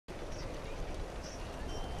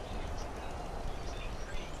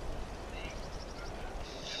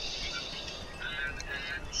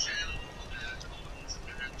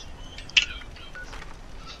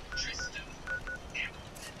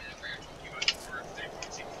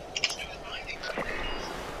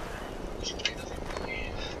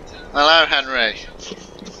Hello, Henry.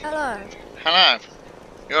 Hello. Hello.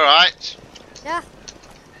 You alright? Yeah,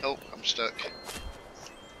 Oh, I'm stuck.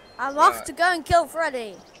 I'm off to go and kill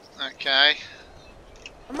Freddy. Okay.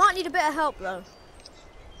 I might need a bit of help though.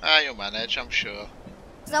 You'll manage, I'm sure.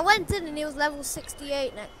 Because I went in and he was level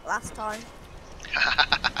 68 last time.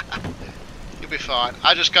 You'll be fine.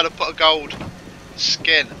 I just got to put a gold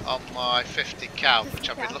skin on my 50 cow, which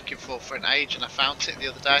I've been looking for an age, and I found it the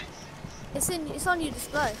other day. It's on your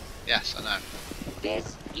display. Yes, I know.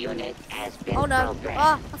 This unit has been Oh no. programmed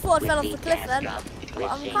Ah, I thought I fell off with the cliff then. task But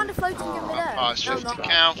I'm of kind of floating in wishing midair. Vampires No, 50 not.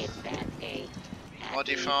 cow. is that a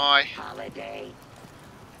Modify. holiday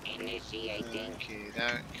initiating Okay,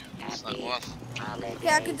 that's that one. holiday.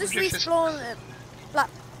 Yeah, I could just respawn at Black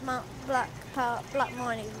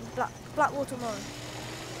Mining, Blackwater Mine.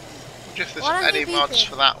 I wonder if there's Why don't any you beep mods it?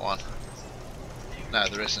 for that one. No,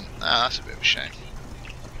 there isn't. Ah, that's a bit of a shame.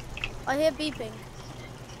 I hear beeping.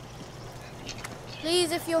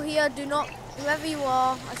 Please, if you're here, do not, whoever you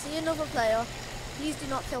are, I see another player, please do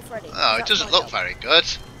not kill Freddy. Oh, it That's doesn't my look job. very good.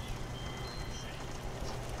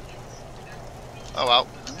 Oh well.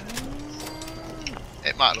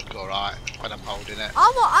 It might look alright when I'm holding it.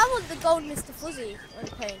 I want the gold Mr. Fuzzy on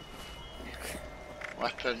the paint.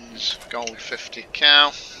 Weapons, gold 50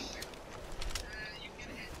 cow.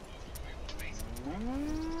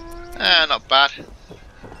 Not bad.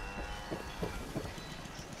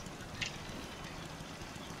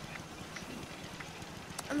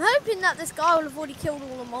 I'm hoping that this guy will have already killed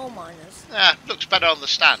all the mole miners. Looks better on the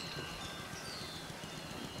stand.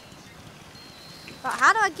 But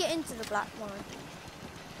how do I get into the black mine?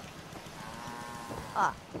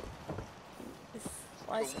 Ah.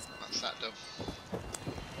 Why is this? That's that done.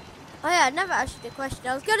 Oh yeah, I never asked you the question.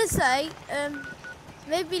 I was gonna say,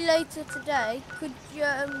 maybe later today, could you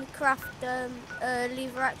craft a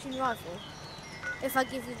lever action rifle? If I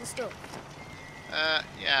give you the stuff.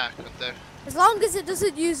 Yeah, I could do. As long as it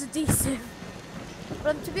doesn't use adhesive.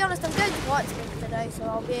 But to be honest, I'm going to White Springs today, so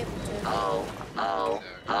I'll be able to.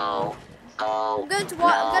 I'm going to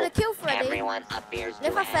White. I'm going to kill Freddy. Everyone appears And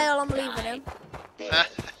if I fail, I'm leaving him.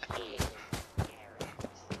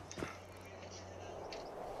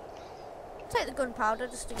 Take the gunpowder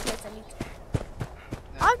just in case I need to.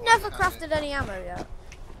 I've never crafted any ammo yet.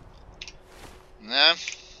 No.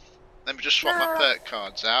 Let me just swap my No. perk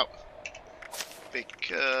cards out.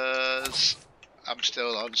 Because I'm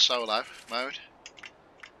still on solo mode.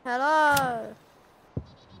 Hello.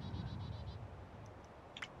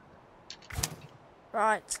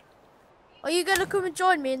 Right. Are you going to come and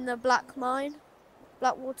join me in the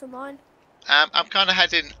Blackwater mine? I'm kind of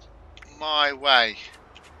heading my way.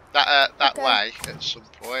 That Okay. way at some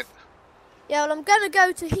point. Yeah, well, I'm going to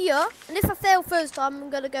go to here, and if I fail first time, I'm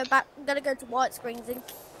going to go back. I'm going to go to White Springs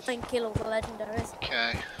and kill all the legendaries.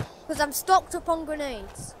 Okay. Because I'm stocked up on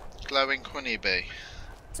grenades. Glowing honeybee.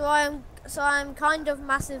 So I'm kind of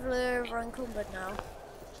massively over encumbered now.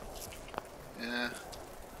 Yeah.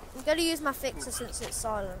 I'm going to use my fixer since it's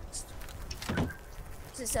silenced.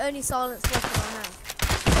 Since it's the only silence left in my house.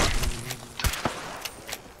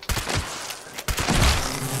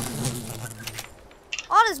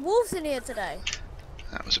 Oh, there's wolves in here today.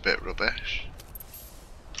 That was a bit rubbish.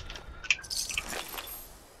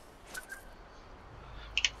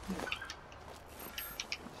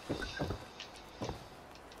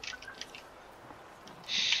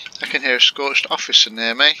 I can hear a scorched officer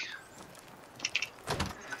near me.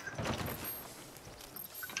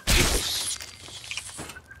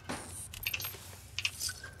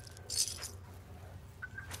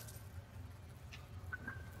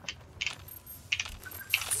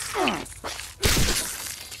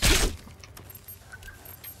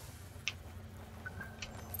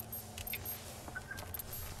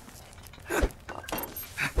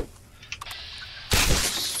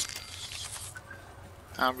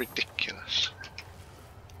 How ridiculous.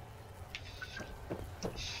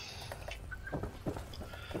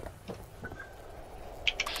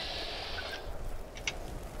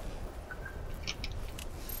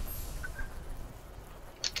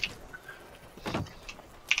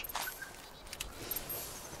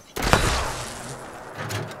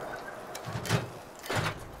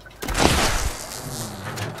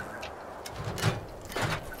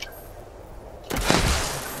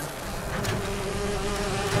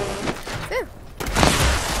 Phew,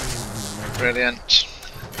 Brilliant.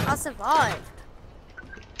 I survived.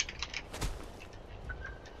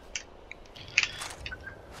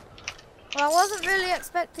 Well, I wasn't really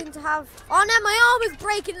expecting to have... Oh no, my arm is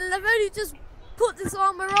breaking and I've only just put this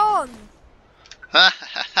armor on.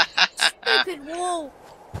 Stupid wolf.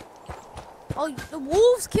 Oh, the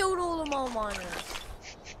wolves killed all the mole miners.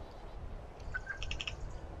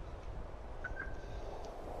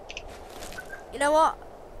 know what?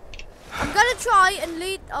 I'm gonna try and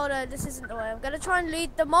lead. Oh no, this isn't the way. I'm gonna try and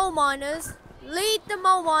lead the mole miners. Lead the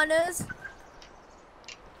mole miners.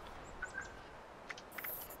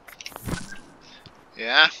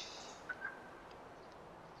 Yeah.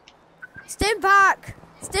 Stimpak!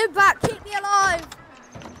 Stimpak, keep me alive!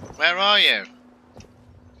 Where are you?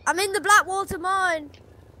 I'm in the Blackwater mine.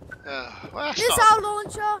 Well, Missile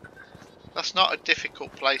launcher. that's not a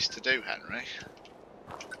difficult place to do, Henry.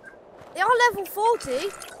 They are level 40.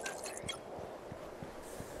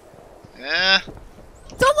 Yeah.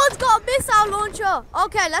 Someone's got a missile launcher.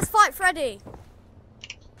 Okay, let's fight Freddy.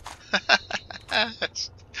 That's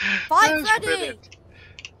Freddy. brilliant.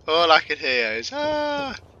 All I can hear is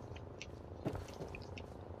ah.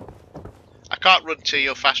 I can't run to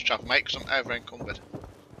your fast travel, mate, because I'm over encumbered.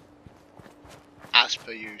 As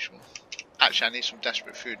per usual. Actually, I need some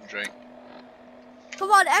desperate food and drink.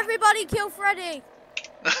 Come on, everybody kill Freddy.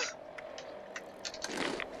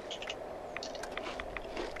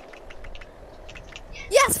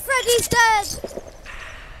 Yes, Freddy's dead.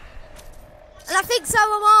 And I think so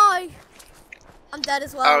am I. I'm dead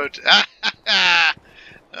as well. Oh,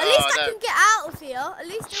 At least I can get out of here. At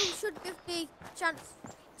least it should give me a chance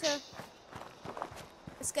to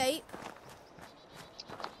escape.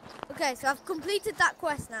 Okay, so I've completed that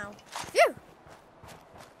quest now. Phew!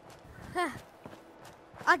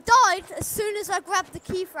 I died as soon as I grabbed the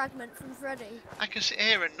key fragment from Freddy. I can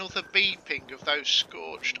hear another beeping of those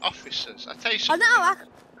scorched officers. I tell you I something. know,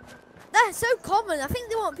 they're so common. I think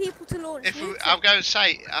they want people to launch nukes. I'm going to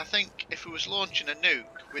say, I think if we was launching a nuke,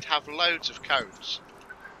 we'd have loads of codes.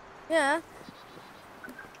 Yeah.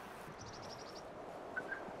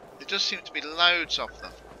 There does seem to be loads of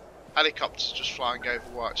them. Helicopters just flying over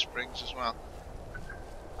White Springs as well.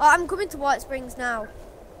 Oh, I'm coming to White Springs now.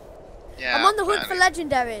 Yeah, I'm on the hunt for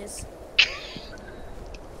legendaries.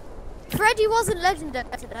 Freddy wasn't legendary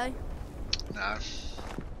today. No.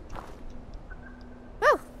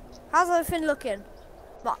 Oh, how's everything looking?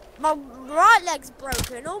 My right leg's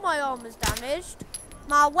broken, all my armor's damaged,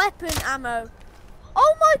 my weapon ammo.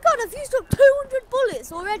 Oh my god, I've used up 200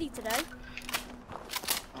 bullets already today.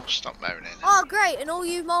 I'll stop moaning. Oh great, and all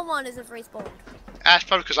you mole miners have respawned. That's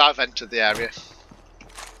probably because I've entered the area.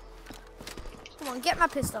 Come on, get my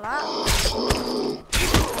pistol out.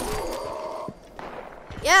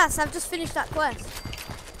 Yes, I've just finished that quest.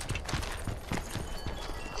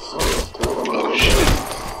 Oh shit.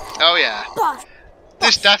 Oh yeah. Bosh,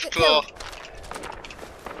 This bosh,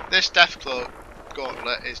 Deathclaw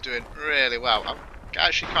gauntlet is doing really well. I'm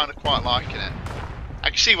actually kind of quite liking it. I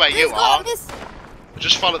can see where you are.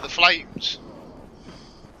 Just follow the flames.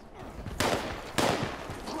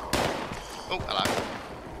 Oh, hello.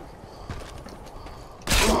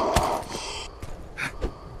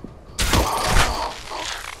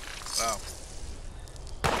 Wow.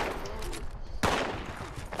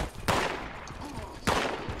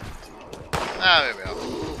 Ah, here we are.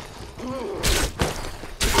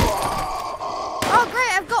 Oh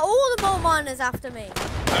great, I've got all the mole miners after me.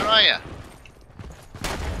 Where are you?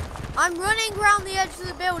 I'm running around the edge of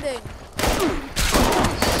the building.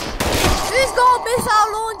 Who's got a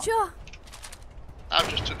missile launcher? I've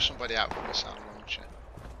just took somebody out with a missile launcher.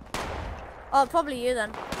 Oh, probably you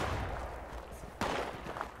then.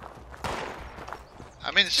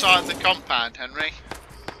 I'm inside the compound, Henry.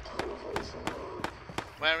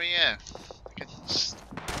 Where are you? I can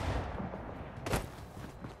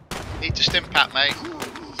need to stimpak, mate.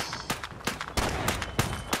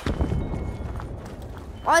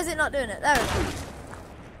 Why is it not doing it? There it is.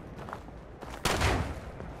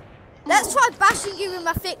 Let's try bashing you with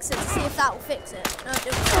my fixer to see if that will fix it. No, it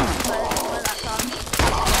didn't work that time.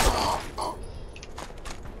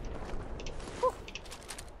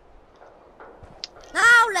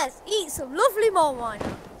 Now let's eat some lovely mole wine.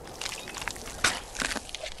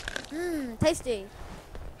 Mmm, tasty.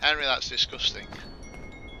 Henry, that's disgusting.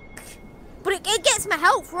 But it gets my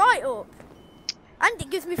health right up. And it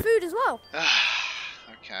gives me food as well.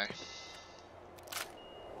 Okay.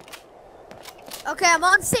 Okay, I'm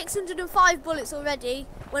on 605 bullets already,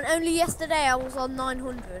 when only yesterday I was on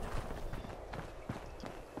 900.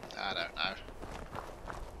 I don't know.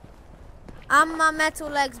 And my metal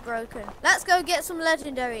leg's broken. Let's go get some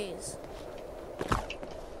legendaries.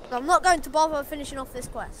 I'm not going to bother finishing off this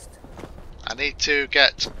quest. I need to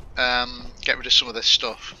get rid of some of this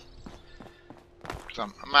stuff. Because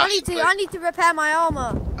I'm I need to repair my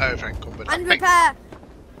armor. over encumbered. And repair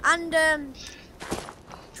and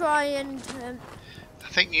try and I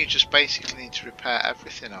think you just basically need to repair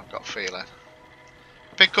everything, I've got a feeling.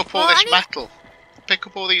 Pick up all this metal. Pick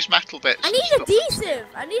up all these metal bits. I need adhesive.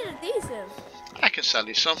 I need adhesive. I can sell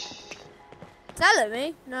you some. Telling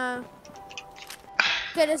me? No.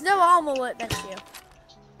 Okay, there's no armor workbench here.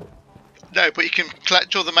 No, but you can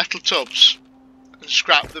collect all the metal tubs and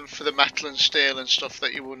scrap them for the metal and steel and stuff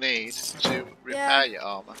that you will need to repair your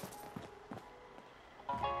armor.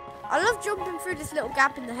 I love jumping through this little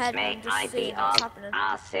gap in the head May and just I seeing be what's of happening.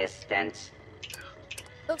 assistance?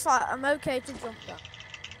 Looks like I'm okay to jump that.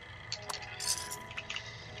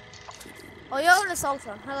 Oh, you're on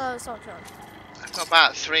Assaultron. Hello, Assaultron. I've got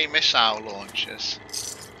about 3 missile launchers.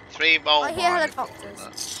 3 mole I hear mining helicopters.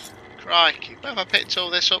 bullets. Crikey, where have I picked all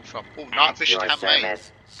this up from? Oh, night At vision your handmade.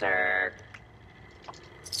 service, sir.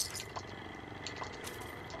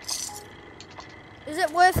 Is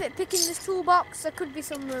it worth it picking this toolbox? There could be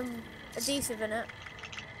some adhesive in it.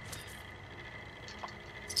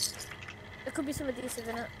 There could be some adhesive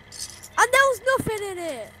in it. And there was nothing in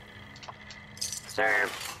it!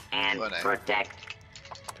 Serve and Whatever. protect.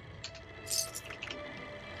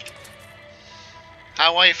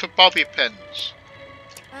 How are you for bobby pins?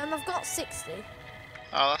 I've got 60.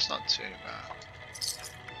 Oh, that's not too bad.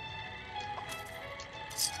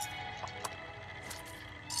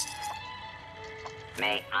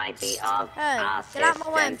 May I be of Hey, assistance? get out of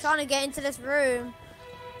my way, I'm trying to get into this room.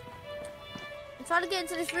 I'm trying to get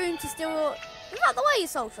into this room to steal... Move out the way, you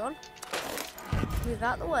Soltron. Move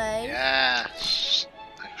out the way. Yes.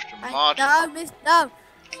 Extra mod. No, miss... No!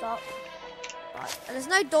 Stop. Right. And there's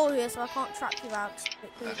no door here, so I can't track you out.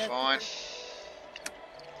 That's fine.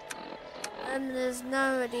 There's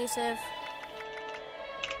no adhesive.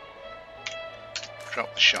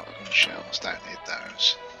 Drop the shotgun shells, don't need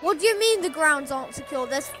those. What do you mean the grounds aren't secure?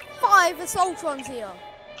 There's 5 Assaultrons here.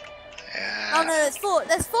 Yeah. Oh no, there's 4.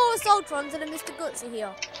 There's 4 Assaultrons and a Mr. Gutsy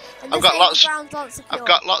here. And I've got lots. the grounds aren't secure. I've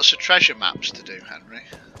got lots of treasure maps to do, Henry.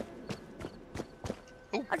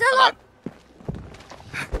 Ooh, I don't like.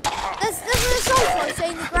 There's an Assaultron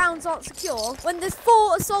saying the grounds aren't secure when there's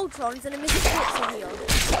 4 Assaultrons and a Mr. Gutsy here.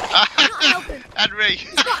 He's not helping. Henry.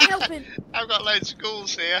 He's not helping. I've got loads of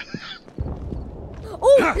ghouls here.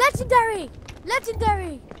 Oh, legendary!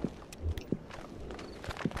 Legendary!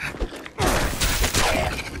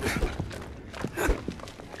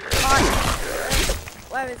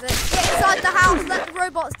 Where is it? Get inside the house, let the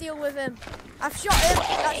robots deal with him. I've shot him,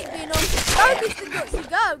 that should be enough. Go, Mr. Gutsy,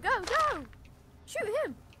 go, go, go! Shoot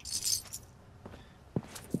him!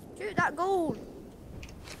 Shoot that goal!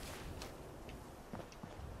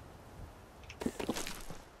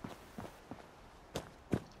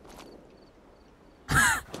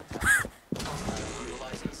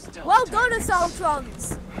 Well done,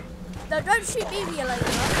 Assaultrons! No, don't shoot me, you later.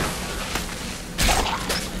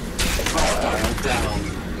 Down.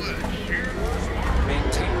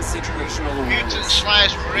 Maintain situational Mutant awareness.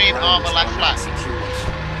 Slayer's marine armor left flank.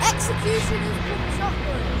 Execution is good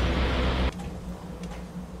shotgun.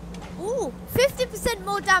 Ooh, 50%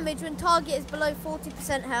 more damage when target is below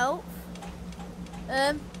 40% health.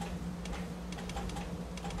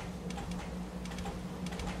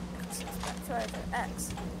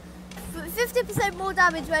 50% more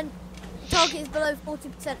damage when target is below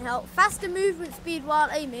 40% health. Faster movement speed while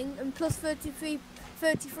aiming and plus 33%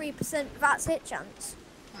 VATS hit chance.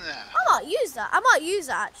 Yeah. I might use that. I might use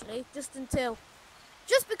that actually, just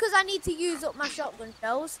because I need to use up my shotgun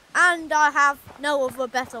shells and I have no other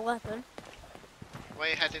better weapon. Where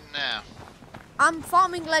are you heading now? I'm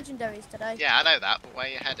farming legendaries today. Yeah, I know that, but where are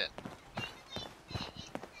you heading?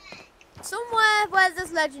 Somewhere where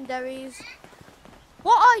there's legendaries.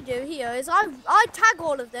 What I do here is I tag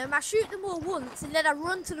all of them, I shoot them all once, and then I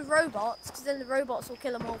run to the robots, because then the robots will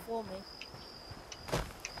kill them all for me.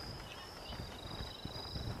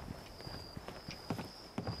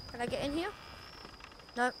 Can I get in here?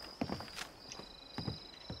 No.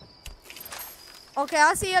 Okay,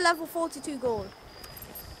 I see a level 42 gold.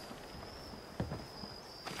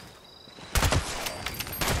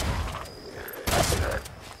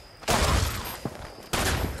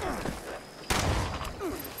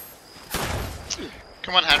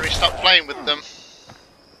 Come on, Henry, stop playing with them.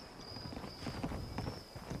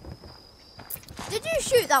 Did you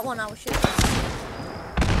shoot that one I was shooting?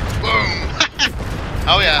 Boom!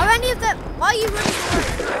 Oh yeah. Are any of them? Why are you running away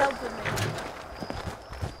and helping me?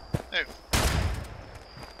 No.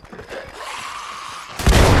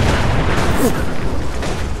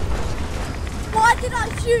 Why did I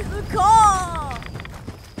shoot the car?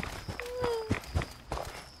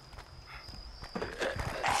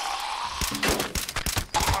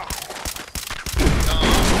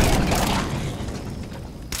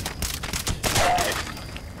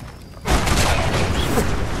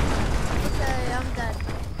 Okay, I'm dead.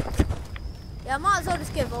 Yeah, I might as well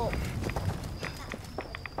just give up.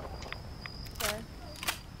 Okay.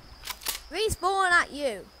 Respawn!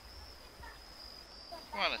 you.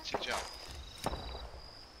 Quality job.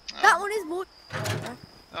 That one is more.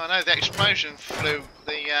 Oh no, the explosion flew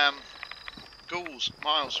the ghouls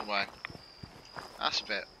miles away. That's a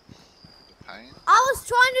bit of a pain. I was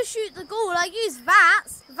trying to shoot the ghoul. I used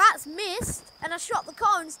VATS. VATS missed, and I shot the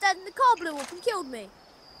car instead, and the car blew up and killed me.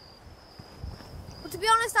 But to be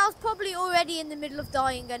honest, I was probably already in the middle of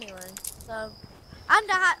dying anyway. So,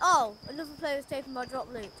 and I had another player was taking my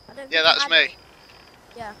drop loot. I don't. Yeah, that's me.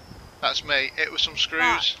 Yeah. That's me. It was some screws.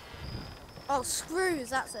 Right. Oh, screws.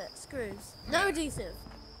 That's it. Screws. No Yeah. adhesive.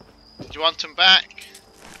 Do you want them back?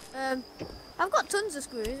 I've got tons of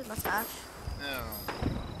screws in my stash. No.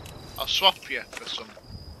 I'll swap you for some.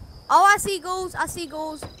 Oh, I see ghouls. I see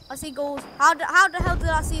ghouls. I see ghouls. How the hell did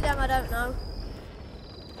I see them? I don't know.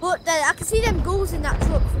 But I can see them ghouls in that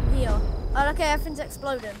truck from here. Oh, okay, everything's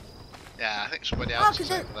exploding. Yeah, I think somebody Oh, else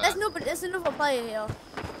because is over there. there's another player here.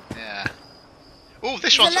 Yeah. Oh,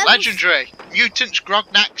 this Is one's the a levels- legendary. Mutant's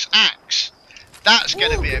Grognak's Axe. That's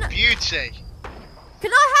going to Ooh, be a can I- beauty.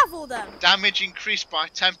 Can I have all them? Damage increased by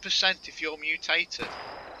 10% if you're mutated.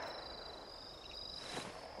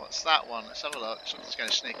 What's that one? Let's have a look. Something's going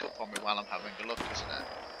to sneak up on me while I'm having a look, isn't it?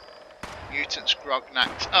 Mutant's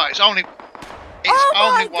Grognak's. Oh, it's only Oh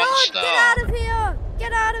my one God! star. Get out of here!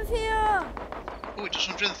 Get out of here! Oh, it does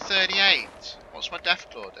 138. What's my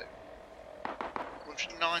Deathclaw do?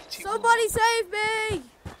 190. Somebody save me!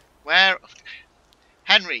 Where?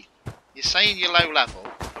 Henry, you're saying you're low level.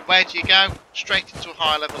 And where do you go? Straight into a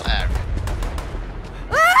high level area.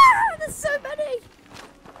 Ah! There's so many!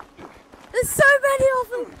 There's so many of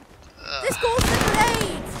them! This calls for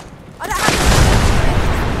grenades! I don't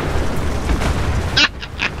have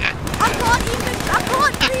I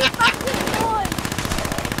can't breathe back in boy!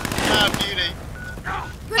 Ah, beauty.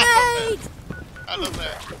 Grenade! I love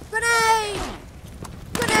it. Grenade!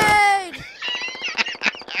 Grenade!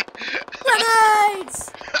 Grenades!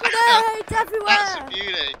 Grenades everywhere! That's a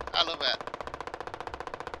beauty. I love it.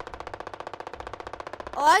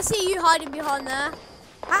 Oh, I see you hiding behind there.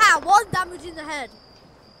 Ah, 1 damage in the head.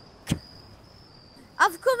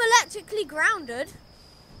 I've become electrically grounded.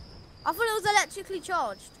 I thought it was electrically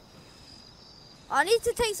charged. I need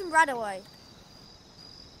to take some Radaway.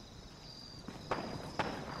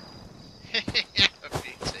 Beauty.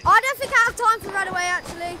 I don't think I have time for Radaway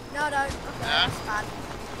actually. No, I don't. Okay, No? that's bad.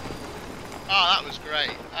 Oh, that was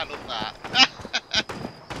great. I love that.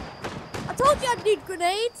 I told you I'd need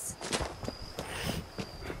grenades.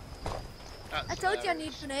 That's I told you I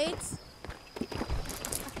need grenades.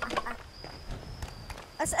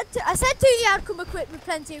 I said to you I'd come equipped with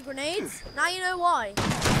plenty of grenades. Now you know why.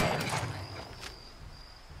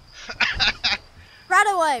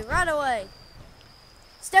 Radaway, Radaway.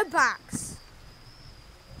 Step backs.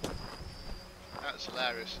 That's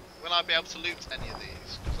hilarious. Will I be able to loot any of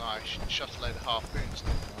these? Because I shot a load of harpoons.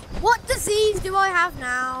 What disease do I have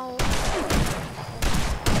now?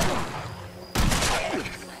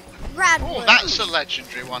 Radwood. Oh, that's a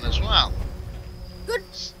legendary one as well. Good.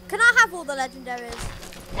 Can I have all the legendaries?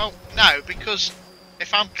 Well, no, because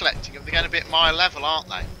if I'm collecting them, they're going to be at my level, aren't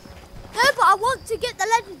they? No, but I want to get the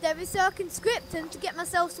legendaries so I can script them to get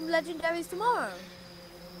myself some legendaries tomorrow.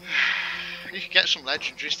 You can get some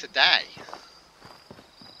legendaries today.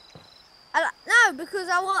 No, because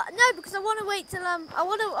I want to wait till I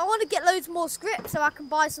want to get loads more scripts so I can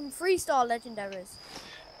buy some 3-star legendaries.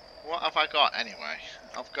 What have I got anyway?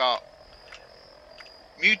 I've got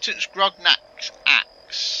Mutant's Grognak's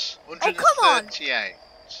Axe. 138. come on.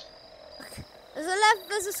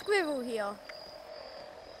 There's a squirrel here.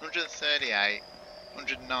 138.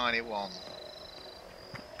 191.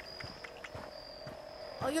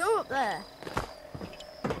 Oh, you're up there.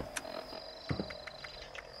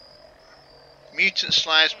 Mutant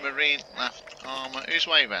Slayer's Marine left armor. Who's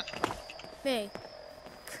waving? Me.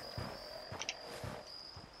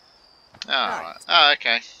 Oh, right. Oh,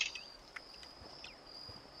 okay.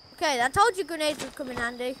 Okay, I told you grenades would come in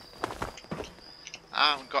handy.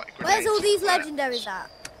 I haven't got grenades. Where's all these Where? legendaries at?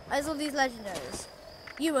 Where's all these legendaries?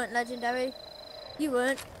 You weren't legendary. You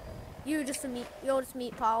weren't. You were just you're just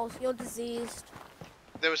meat piles. You're diseased.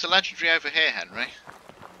 There was a legendary over here, Henry.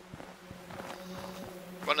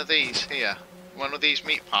 One of these here. One of these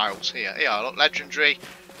meat piles here. Here, look, legendary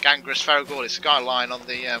Gangrenous Ferrogorn. It's the guy lying on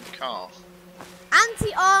the car.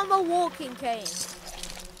 Anti-armor walking cane.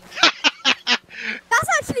 That's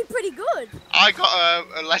actually pretty good. I got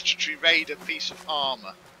a legendary Raider piece of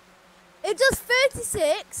armor. It does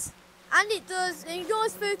 36, and it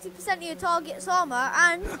ignores 30% of your target's armor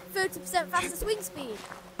and 30% faster swing speed.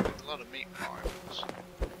 A lot of meat piles.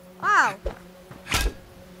 Wow.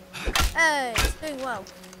 Hey, it's doing well.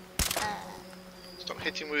 Stop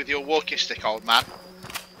hitting me with your walking stick, old man.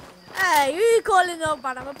 Hey, who are you calling old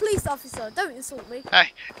man? I'm a police officer. Don't insult me.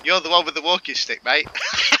 Hey, you're the one with the walking stick, mate.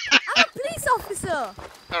 I'm a police officer.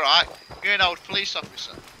 Alright, you're an old police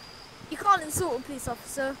officer. You can't insult a police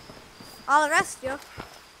officer. I'll arrest you.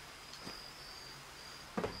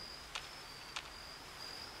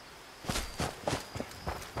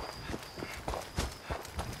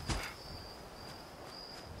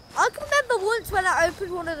 I can remember once when I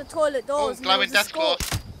opened one of the toilet doors. Oh, glowing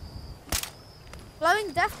Deathclaw.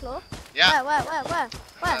 Glowing Deathclaw? Yeah.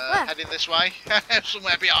 Where? Heading this way.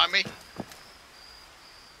 Somewhere behind me.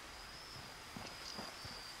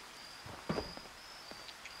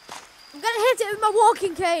 I'm gonna hit it with my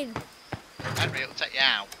walking cane. Henry, it'll take you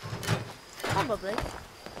out. Probably.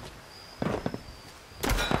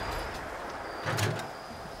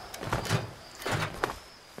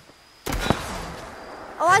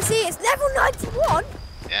 Oh, I see. It's level 91.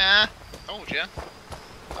 Yeah, told you.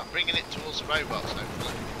 I'm bringing it towards the robots,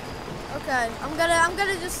 hopefully. Okay, I'm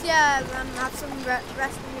gonna just have some rest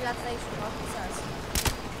and relaxation, like it says.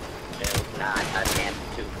 Do not attempt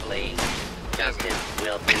to flee. Justice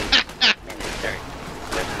will be administered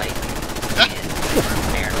swiftly and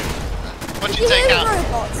fairly. What'd Did you take hear out? the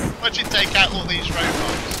robots? What'd you take out all these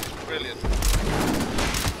robots? Brilliant.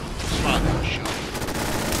 Smart little shot.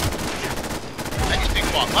 He's been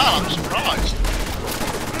quite well, I'm surprised.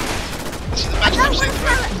 This is the best I've seen for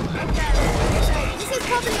Okay, this is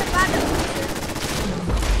probably a bad episode.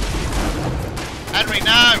 Henry,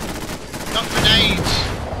 no! Not grenades!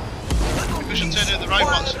 Because you're turning the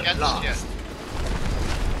robots against you.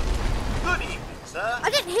 Good evening, sir. I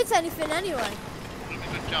didn't hit anything anyway.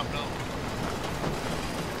 Good job, no.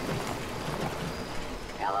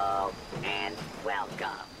 Hello and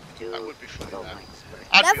welcome to That would be funny, though. Goldmine Spring.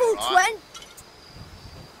 I'd be Level alright. 20.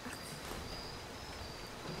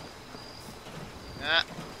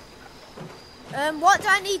 Yeah. What do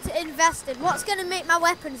I need to invest in? What's going to make my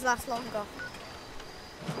weapons last longer?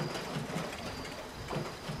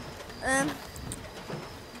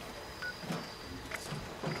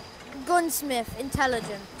 Gunsmith,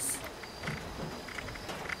 intelligence.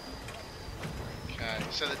 Okay,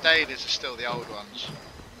 so the dailies are still the old ones.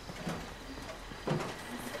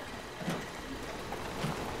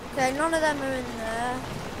 Okay, none of them are in there.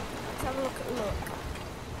 Let's have a look at the look.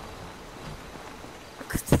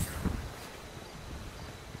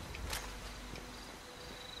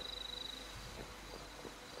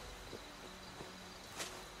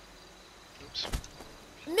 Oops.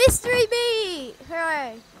 Mystery bee!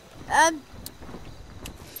 Hooray!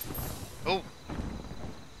 Oh.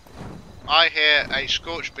 I hear a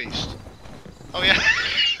scorch beast. Oh yeah,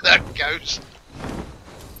 there it goes.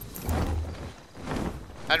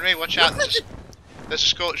 Henry, watch out, there's a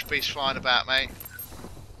scorch beast flying about, mate.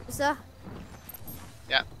 Is there?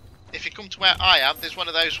 Yeah. If you come to where I am, there's one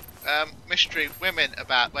of those mystery women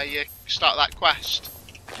about where you start that quest.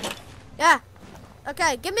 Yeah.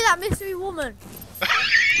 Okay, give me that mystery woman. I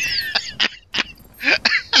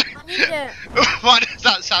need it. Why does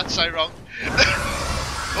that sound so wrong?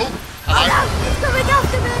 Oh, Oh hello. no, it's coming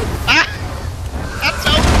after me! Ah! That's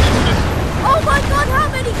open. Oh my god, how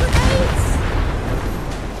many grenades?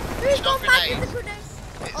 Who's It's not gone back with the grenades. grenades?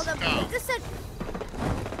 It's Oh, the, car.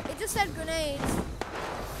 it just said grenades.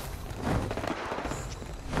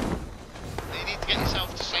 You need to get yourself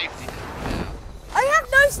to safety now. I have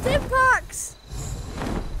no stim packs!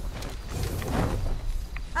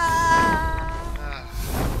 Ah.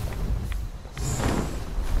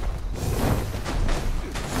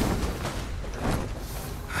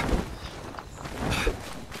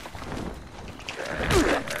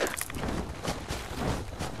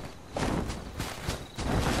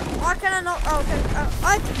 Why can I not? Oh, okay.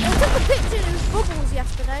 I took a picture with bubbles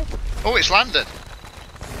yesterday. Oh, it's landed.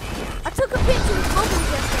 I took a picture with bubbles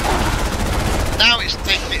yesterday. Now it's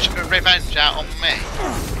taking its revenge out on me.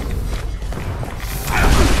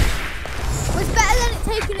 Well, it's better than it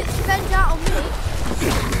taking its revenge out on me.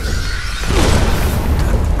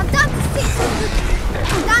 I'm down to 600.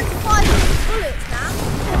 I'm down to 500 bullets now.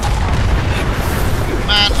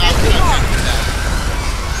 Man, I'm so dead.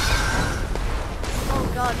 Oh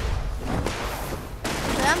god.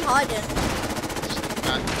 Okay, I'm hiding.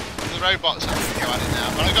 The robots have to go at it now,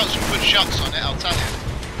 but I got some good shots on it, I'll tell you.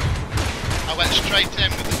 I went straight in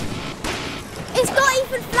with it. It's not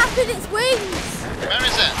even flapping its wings. Where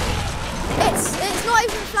is it? It's not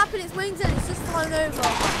even flapping its wings and it's just flown over.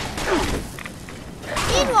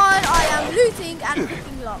 Meanwhile, I am looting and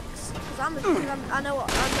picking locks. Because I know what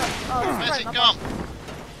I'm not. Oh, Where's right, it my gone? bad.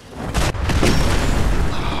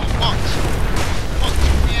 What? What?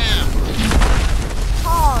 Yeah.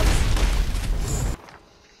 Hard.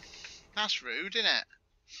 That's rude, isn't it?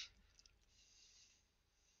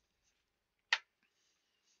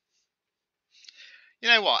 You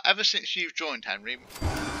know what? Ever since you've joined, Henry,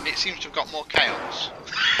 it seems to have got more chaos.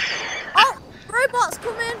 Oh, robots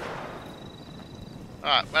coming.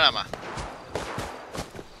 Alright, where am I?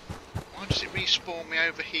 Why does it respawn me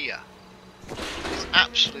over here? It's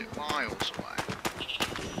absolute miles away.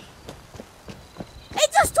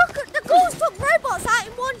 It just took, the ghouls took robots out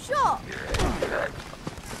in one shot.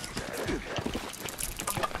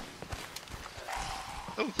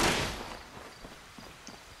 Oh.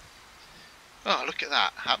 Oh, look at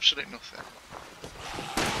that. Absolute nothing.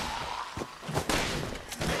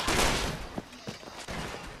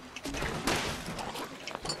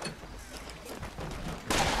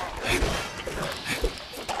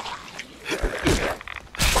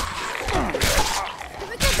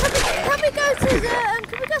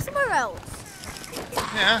 Can we go somewhere else?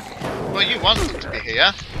 Yeah. Well, you wanted to be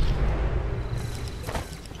here.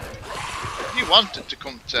 You wanted to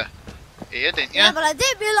come to here, didn't you? Yeah, but I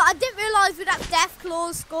didn't realise we'd have death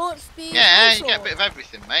claws, scorch speed. Yeah, you get a bit of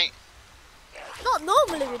everything, mate. Not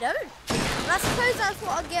normally we don't. And I suppose that's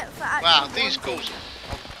what I get for actually. Wow, these ghouls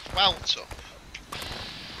are well tough.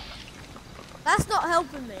 That's not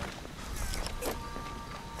helping me.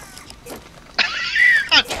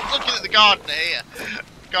 I'm looking at the gardener here.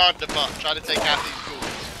 Gardener bot trying to take out these ghouls.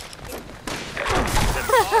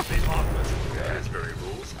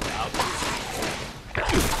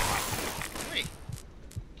 Wait.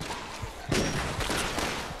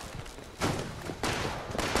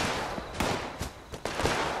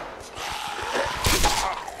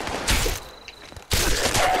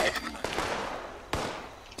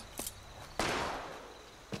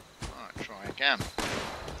 Alright, try again.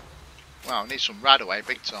 Wow, I need some Radaway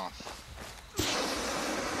big time.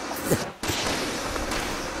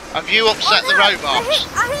 Have you upset the robots?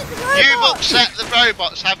 I hit the robots. You've upset the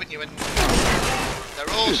robots, haven't you? And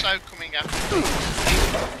they're also coming after me.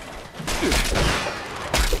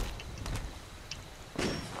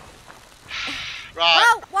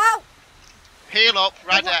 Right. Wow. Heal up,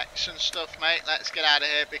 Radex and stuff, mate. Let's get out of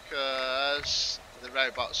here because the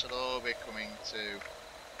robots will all be coming to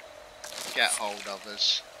get hold of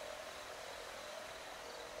us.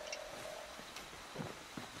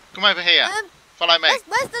 Come over here. Follow me.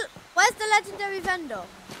 Where's the legendary vendor?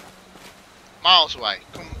 Miles away.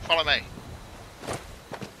 Come, follow me.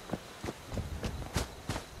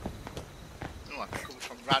 Oh, I can come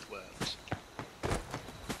from Radworks.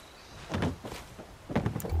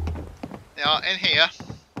 They are in here.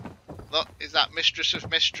 Look, is that Mistress of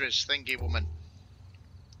Mysteries thingy woman?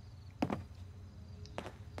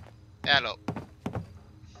 Yeah, look.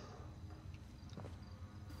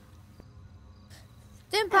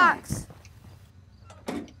 Stimpaks.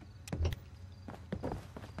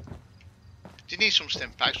 Do you need some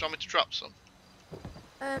Stimpaks? Do you want me to drop some?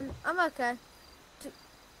 I'm okay.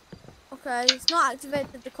 Okay, it's not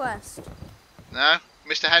activated the quest. No?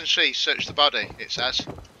 Mr. Henry, search the body, it says.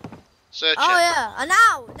 Search Oh it. yeah, and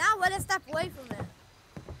now we're a step away from it.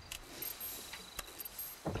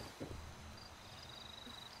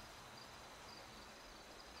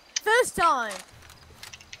 First time.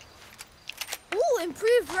 Ooh,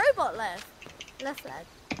 improved robot left leg.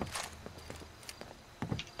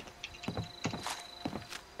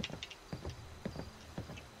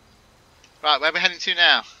 Right, where are we heading to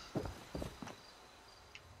now?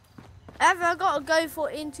 Ever, I gotta go for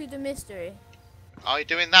Into the Mystery. Are you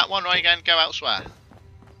doing that one or are you going to go elsewhere?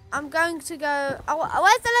 I'm going to go. Oh,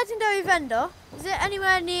 where's the legendary vendor? Is it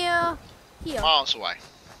anywhere near here? Miles away.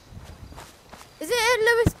 Is it at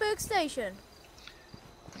Lewisburg Station?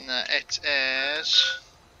 No, it is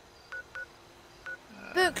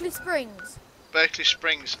Berkeley Springs. Berkeley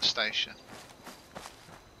Springs Station.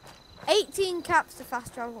 18 caps to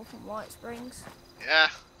fast travel from White Springs. Yeah.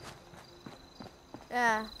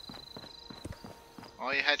 Yeah.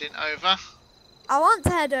 Are you heading over? I want to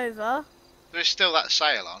head over. There is still that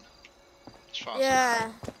sale on. As far as I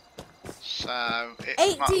know. So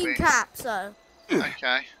it might 18 be... caps though.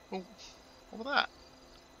 Okay. Ooh, what was that?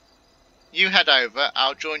 You head over,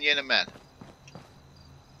 I'll join you in a minute.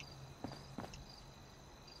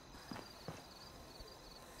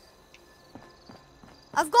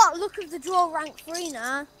 I've got Look of the Draw rank 3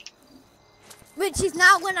 now. Which is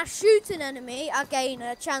now when I shoot an enemy, I gain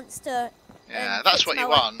a chance to... Yeah, that's what you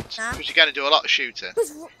want, because you're going to do a lot of shooting.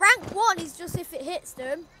 Because rank 1 is just if it hits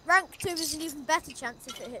them. Rank 2 is an even better chance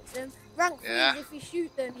if it hits them. Rank 3 is if you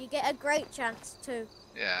shoot them, you get a great chance to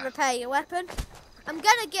repair your weapon. I'm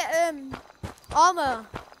gonna get armor.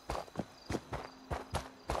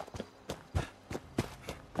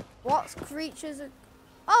 What creatures are...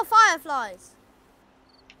 Oh, fireflies.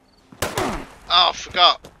 Oh, I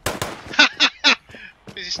forgot.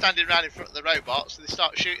 Busy standing around in front of the robots, so they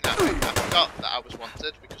start shooting at me. I forgot that I was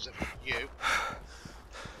wanted because of you.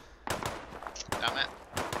 Damn it.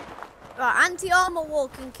 Right, anti-armor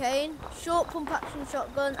walking cane, short pump action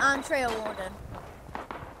shotgun, and trail warden.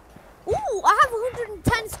 Ooh, I have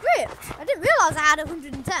 110 script. I didn't realise I had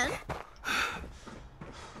 110.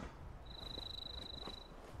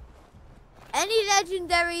 Any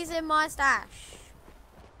legendaries in my stash?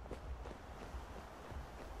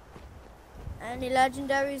 Any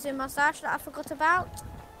legendaries in my stash that I forgot about?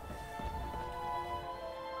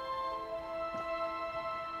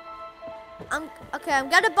 I'm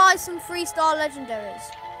gonna buy some 3-star legendaries.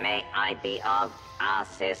 May I be of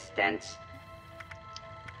assistance?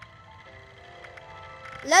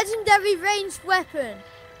 Legendary ranged weapon.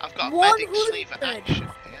 I've got a medic sleeve in action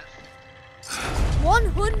here.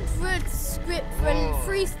 100 script for a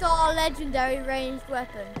 3-star legendary ranged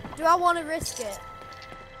weapon. Do I want to risk it?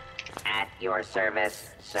 At your service,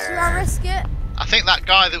 Do I sir. risk it? I think that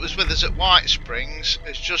guy that was with us at White Springs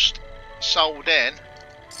has just sold in.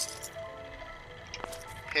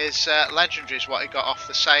 His legendary is what he got off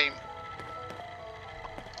the same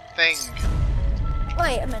thing.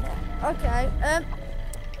 Wait a minute. Okay.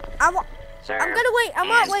 Sir, I'm gonna wait. I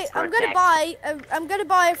might and wait. I'm protect. gonna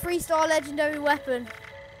buy a 3-star legendary weapon.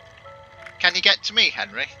 Can you get to me,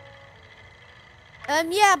 Henry?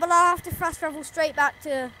 Yeah, but I'll have to fast travel straight back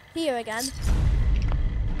to here again.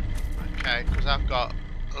 Okay, because I've got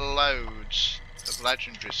loads of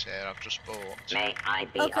legendaries here I've just bought. May I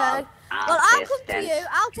be Okay. of Well, I'll come to assistance? you.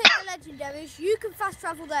 I'll take the legendaries. You can fast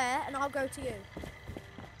travel there, and I'll go to you.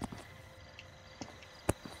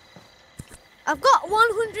 I've got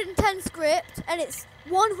 110 script, and it's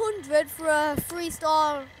 100 for a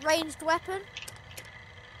 3-star ranged weapon.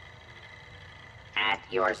 At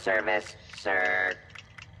your service, sir.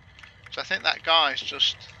 So I think that guy's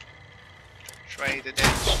just traded in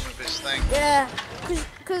some of his things. Yeah,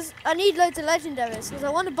 because I need loads of legendaries. Because I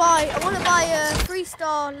want to buy a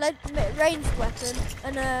 3-star ranged weapon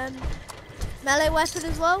and a melee weapon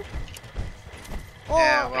as well. Or,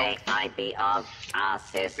 Yeah, well, May I be of be able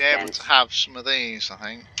assistance? to have some of these, I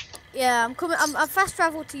think. yeah, I'm coming. I'm fast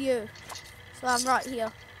travel to you, so I'm right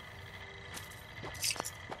here.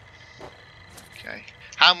 Okay.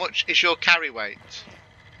 How much is your carry weight?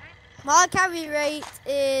 My carry rate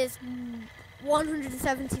is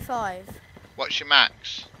 175. What's your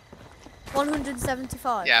max?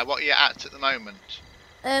 175. Yeah, what are you at the moment?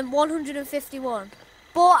 151.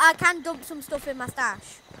 But I can dump some stuff in my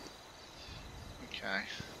stash. Okay.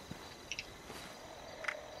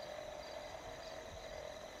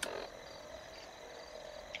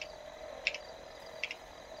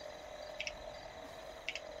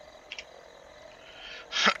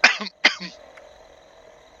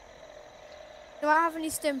 Do I have any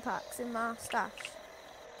stim packs in my stash?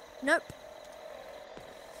 Nope.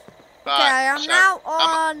 Right, Okay, I'm so now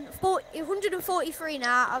on 143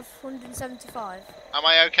 now out of 175. am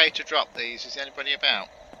I okay to drop these? Is anybody about?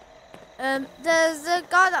 There's a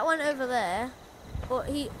guy that went over there, but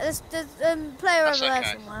there's a player That's over there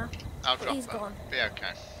okay. somewhere. I'll But drop he's them. gone. Be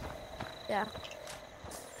okay. Yeah.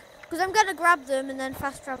 Because I'm gonna grab them and then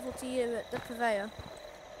fast travel to you at the purveyor.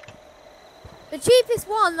 The cheapest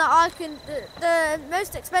one that I can, the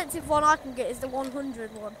most expensive one I can get is the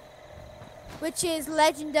 100 one, which is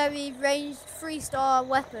legendary ranged 3-star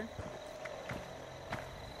weapon.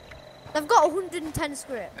 They've got 110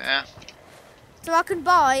 script, Yeah. so I can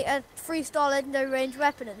buy a 3-star legendary ranged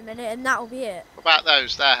weapon at the minute, and that'll be it. What about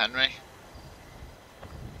those there, Henry?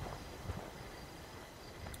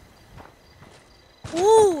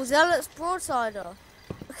 Ooh, Zealot's Broadsider.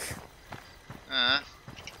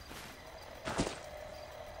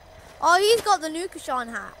 Oh, he's got the Nukashine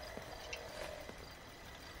hat.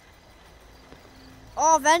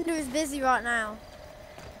 Oh, Vendor is busy right now.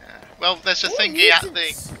 Yeah. Well, there's a Ooh, thingy at the.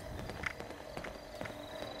 mutants.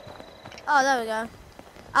 Oh, there we go.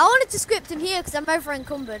 I wanted to script him here because I'm over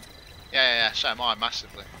encumbered. Yeah, so am I,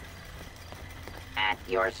 massively. At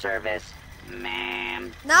your service,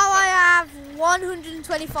 ma'am. Now I have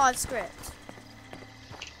 125 script.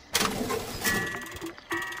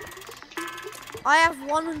 I have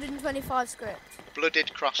 125 script.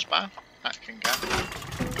 Blooded crossbow. That can go.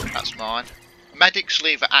 That's mine. Medic's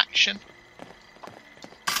lever action.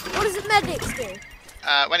 What does the medics do?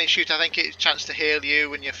 When it shoots, I think it's a chance to heal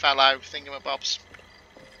you and your fellow thingamabobs.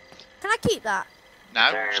 Can I keep that? No,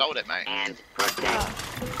 Serve sold it, mate. And protect.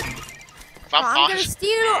 Right, I'm gonna Vampires.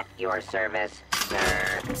 steal At your service,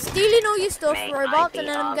 sir. stealing all your stuff, May robots, I and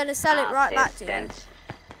be then I'm of gonna sell it right back to you. assistance?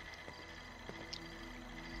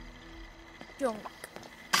 junk.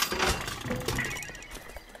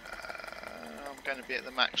 I'm going to be at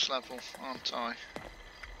the max level, aren't I?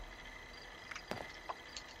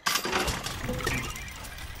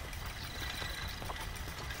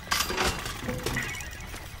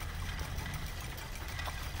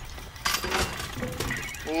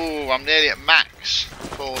 Ooh, I'm nearly at max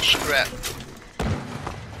for script.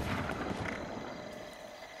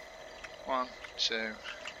 1, 2,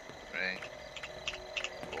 3,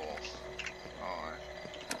 4, 5.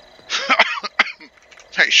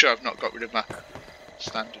 Make sure I've not got rid of my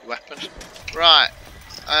standard weapons. Right.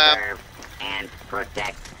 Serve and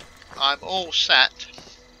protect. I'm all set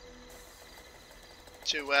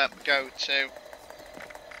to go to.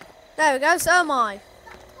 There we go, so am I.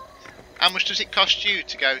 How much does it cost you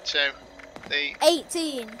to go to the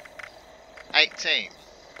 18. 18?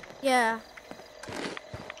 Yeah.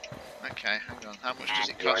 Okay, hang on. How much does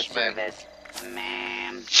it At your cost me? service,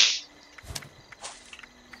 ma'am.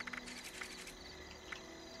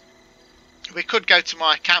 We could go to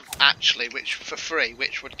my camp actually, which for free,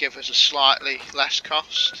 which would give us a slightly less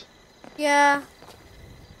cost. Yeah.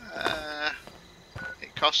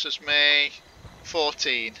 It costs us me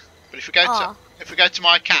 14. But if we go Oh. to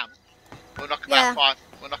my camp, we'll knock about Yeah. 5.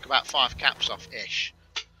 We'll knock about 5 caps off ish.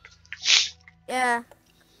 Yeah.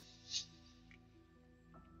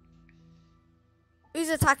 Who's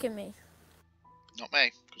attacking me? Not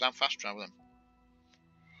me, because I'm fast travelling.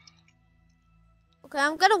 Okay,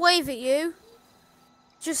 I'm gonna wave at you.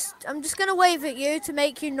 I'm just gonna wave at you to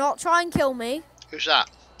make you not try and kill me. Who's that?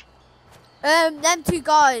 Them two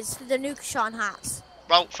guys with the Nukashine hats.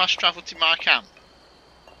 Well, fast travel to my camp.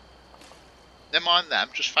 Never mind them,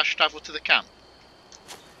 just fast travel to the camp.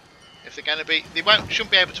 If they're going to be,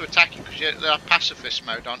 shouldn't be able to attack you because they're pacifist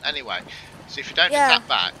mode on anyway. So if you don't Yeah. attack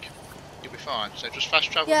back, you'll be fine. So just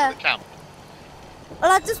fast travel Yeah. to the camp.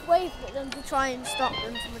 Well, I just waved at them to try and stop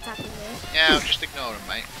them from attacking me. Yeah, I'll just ignore them,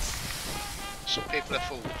 mate. Some people are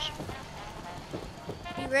fools.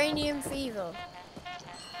 Uranium fever.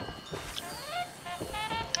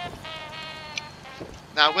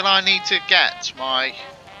 Now, will I need to get my?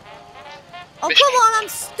 Oh, Mission- come on, I'm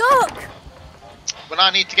stuck! Will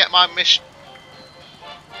I need to get my mission?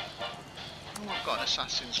 Oh, I've got an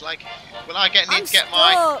assassin's leg. Will I need I'm to get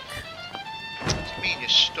my? stuck! What do you mean you're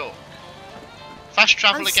stuck? Fast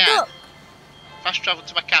travel I'm again. stuck! Fast travel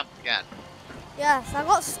to my camp again. Yes, I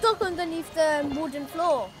got stuck underneath the wooden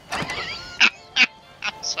floor.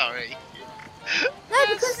 I'm sorry. No,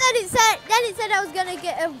 because then it said I was gonna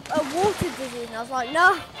get a water disease, and I was like,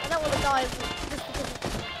 no, I don't want to die just because.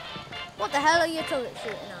 What the hell are you turret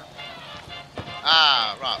shooting at?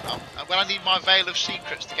 Ah, right. Well, I need my Veil of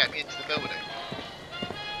Secrets to get me into the building.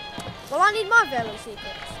 Well, I need my Veil of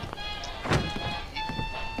Secrets.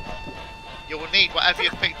 You will need whatever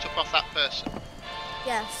you've picked up off that person.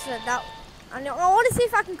 Yes, so that. I want to see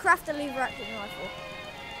if I can craft a lever action rifle.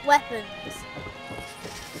 Weapons.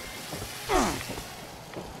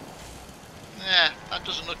 Yeah, that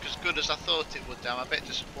doesn't look as good as I thought it would, though. I'm a bit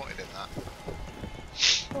disappointed in that.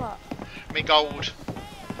 What? Me gold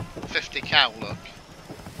 50 cow look.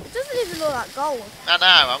 It doesn't even look like gold. I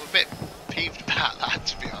know, I'm a bit peeved about that,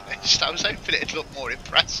 to be honest. I was hoping it'd look more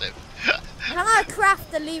impressive. Can I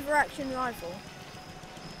craft a lever action rifle?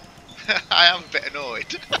 I am a bit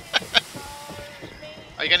annoyed.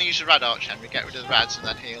 Are you going to use the rad arch, Henry? Get rid of the rads and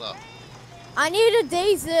then heal up. I need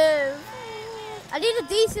adhesive. I need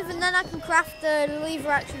adhesive, and then I can craft a lever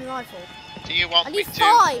action rifle. Do you want I me need to?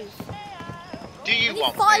 5. Do I you need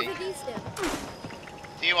want 5 me? adhesive.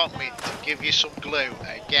 Do you want me to give you some glue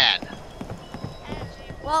again?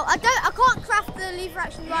 Well, I can't craft the lever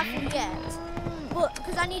action rifle yet, but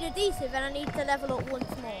because I need adhesive and I need to level up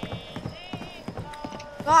once more.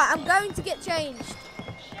 Right, I'm going to get changed.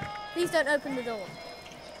 Please don't open the door.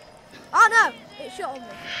 Oh no, it shut on me.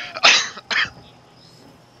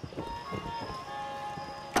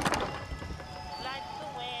 Like the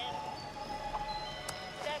wind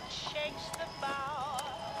that shakes the bough,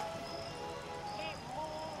 he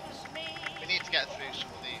moves me. We need to get through some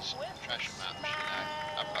of these treasure maps, you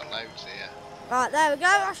know. I've got loads here. Right, there we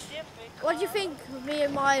go. What do you think of me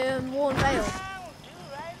and my worn veil?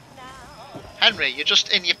 Henry, you're just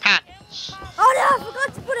in your pants. Oh no, I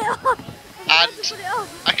forgot to put it on. I forgot to put it on.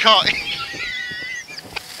 I can't.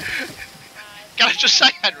 Can I just say,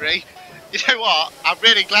 Henry? You know what? I'm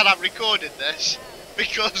really glad I'm recording this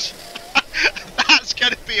because that's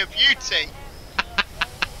going to be a beauty.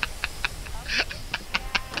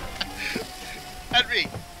 Henry,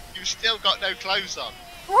 you've still got no clothes on.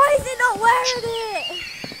 Why is it not wearing it?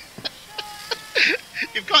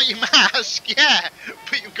 You've got your mask, yeah,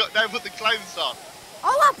 but you've got no other clothes on.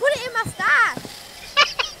 Oh, I put it in my stash.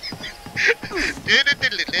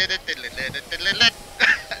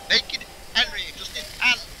 Naked Henry just in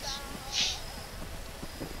pants.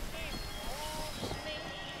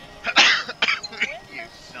 You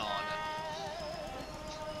nonna.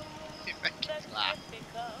 You make me laugh.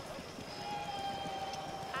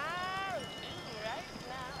 I'll do right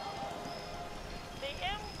now. The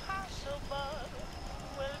impossible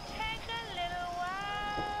will take a little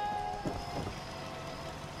while.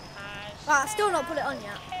 Right, I've still not put it on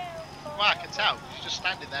yet. Well, I can tell. You're just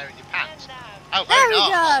standing there in your pants. Oh, There very we nice.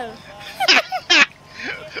 go.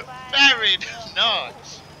 Very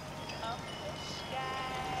nice.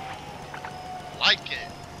 Like it.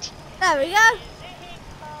 There we go.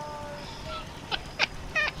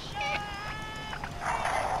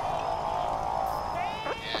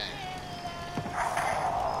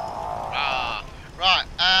 Ah, right.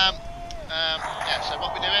 Yeah. So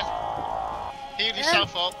what we doing? Heal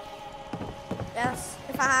yourself up. Yes.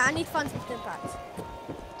 If I need to find some stimpaks. Do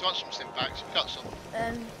you want some stimpaks? You've got some.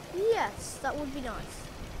 Yes, that would be nice.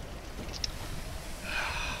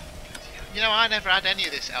 You know, I never had any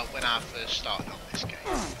of this help when I first started on this game.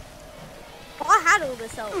 But I had all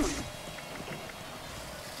this help.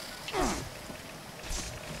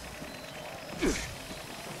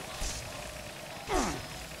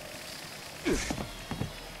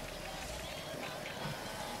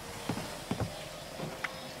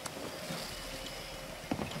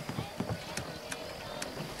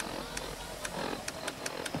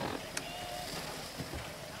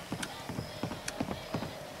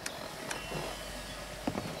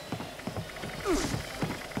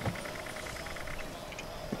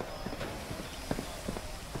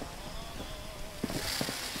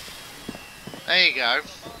 There you go.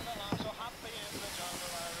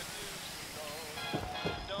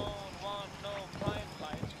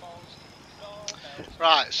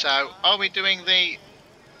 Right, so are we doing the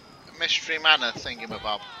Mystery Manor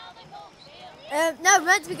thingamabob? No, we're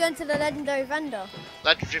meant to be going to the legendary vendor.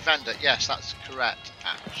 Legendary vendor, yes, that's correct,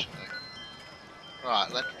 actually. Right,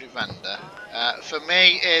 legendary vendor. For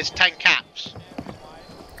me is 10 caps.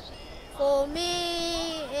 For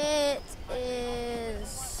me, it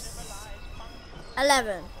is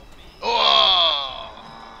 11. Oh!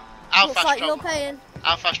 I'll Looks fast like you're travel. paying.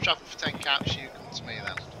 I'll fast travel for 10 caps. You come to me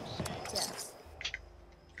then. Yes.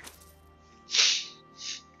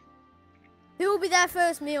 Who will be there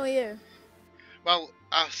first, me or you? Well,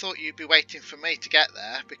 I thought you'd be waiting for me to get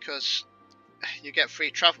there because you get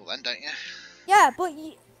free travel then, don't you? Yeah, but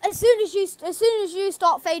as soon as you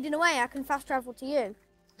start fading away, I can fast travel to you.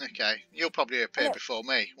 Okay, you'll probably appear Yeah. before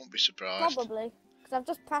me. Won't be surprised. Probably, because I've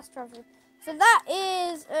just fast traveled. So that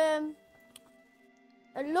is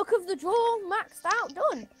a look of the draw maxed out,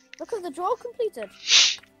 done. Look of the draw completed.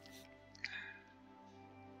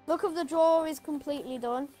 Look of the draw is completely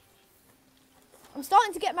done. I'm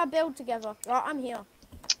starting to get my build together. Right, I'm here.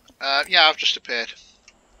 Yeah, I've just appeared.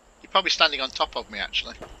 You're probably standing on top of me,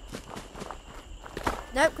 actually.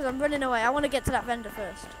 Nope, because I'm running away. I want to get to that vendor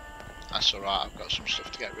first. That's alright, I've got some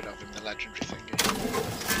stuff to get rid of in the legendary thingy.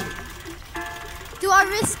 Do I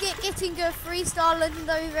risk it getting a 3-star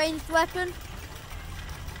legendary ranged weapon?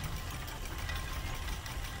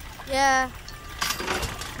 Yeah.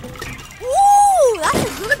 Ooh, that's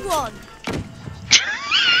a good one.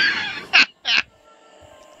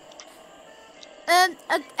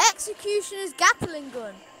 An executioner's Gatling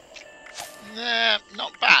gun. Nah,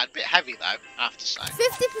 not bad. Bit heavy though, I have to say.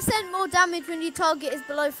 50% more damage when your target is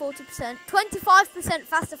below 40%. 25%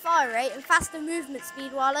 faster fire rate and faster movement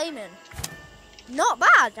speed while aiming. Not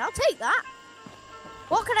bad. I'll take that.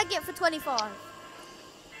 What can I get for 25?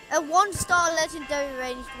 A 1-star legendary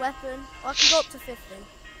ranged weapon. Or I can go up to 50.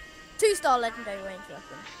 2-star legendary ranged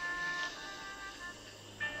weapon.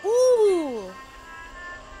 Ooh.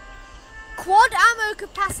 Quad ammo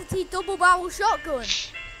capacity double barrel shotgun.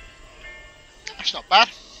 That's not bad.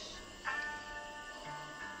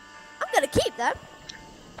 I'm gonna keep them.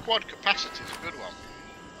 Quad capacity is a good one.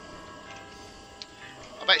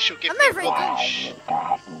 I bet she'll give I'm me over it. rubbish.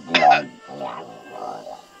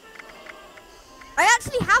 I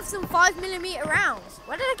actually have some 5mm rounds.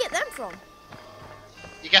 Where did I get them from?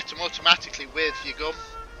 You get them automatically with your gun.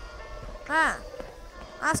 Ah,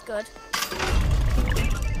 that's good.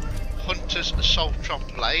 Hunter's Assaultron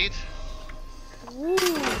blade. Ooh.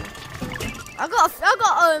 I got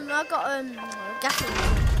Gatling gun.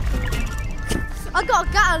 I got a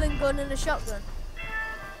Gatling gun and a shotgun.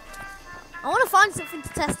 I want to find something to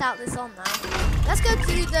test out this on now. Let's go into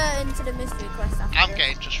the mystery quest after I'm this.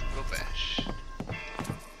 getting just rubbish.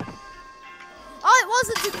 Oh, it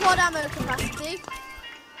wasn't the quad ammo capacity.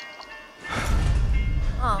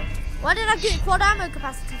 Oh, where did I get quad ammo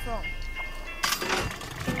capacity from?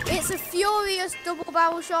 It's a Furious double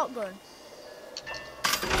barrel shotgun.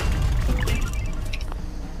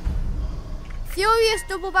 Furious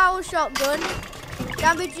double barrel shotgun,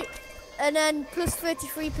 damage, and then plus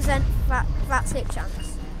 33% VATS hit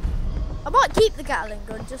chance. I might keep the Gatling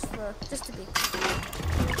gun just to be.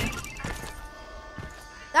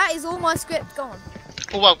 That is all my script gone.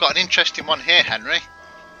 Oh, I've got an interesting one here, Henry.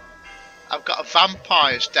 I've got a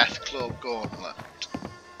Vampire's Death Claw Gauntlet.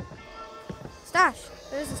 Stash.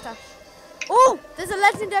 There is a stash. Oh, there's a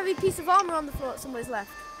legendary piece of armor on the floor that somebody's left.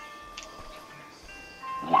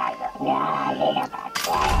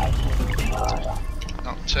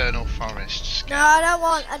 Nocturnal Forest. No, I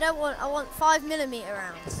want 5mm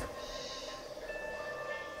rounds.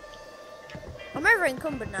 I'm over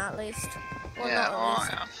encumbered now at least. Well, Yeah, not at I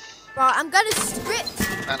least. am. Right, I'm gonna script.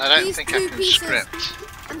 And I don't these think I two can pieces. script.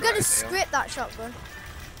 I'm gonna Right, script that shotgun.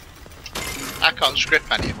 I can't script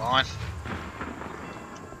any of mine.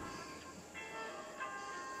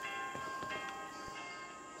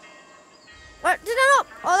 What, did I not?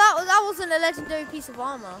 Oh, that wasn't a legendary piece of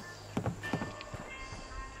armor.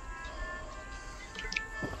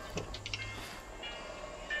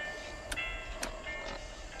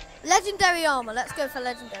 Legendary armor. Let's go for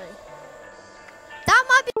legendary. That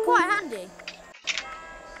might be quite handy.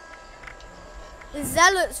 The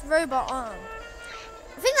Zealot's robot arm.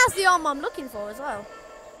 I think that's the arm I'm looking for as well.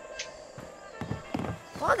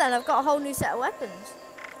 Well then, I've got a whole new set of weapons.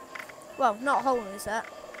 Well, not a whole new set.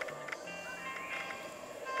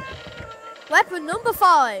 Weapon number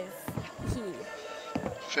 5.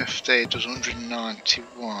 50 does 191.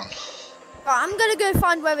 Right, I'm gonna go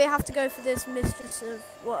find where we have to go for this mistress of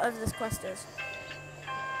whatever this quest is.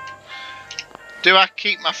 Do I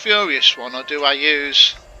keep my Furious one or do I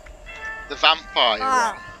use the Vampire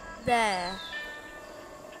one? There.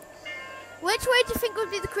 Which way do you think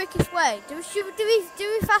would be the quickest way? Do we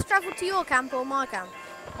fast travel to your camp or my camp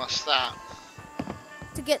What's that?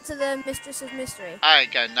 to get to the Mistress of Mystery? I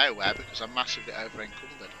ain't going nowhere because I'm massively over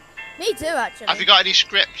encumbered. Me too, actually. Have you got any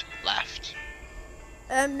script left?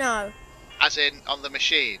 No. As in on the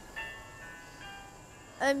machine?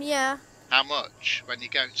 Yeah. How much when you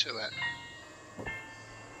go to it?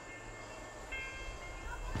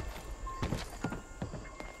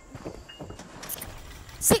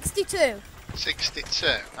 $62. 62.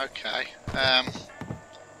 Okay.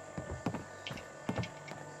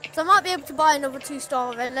 So I might be able to buy another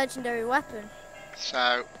 2-star legendary weapon.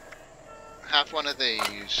 So have one of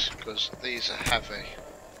these because these are heavy.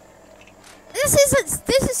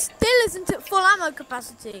 This still isn't at full ammo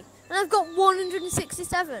capacity, and I've got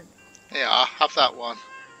 167. Yeah, I'll have that one.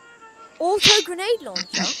 Auto grenade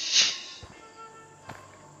launcher.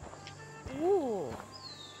 Ooh.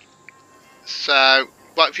 So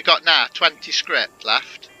what have you got now? 20 script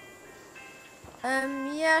left.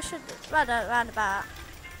 Yeah, I should round about.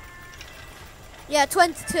 Yeah,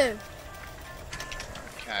 22.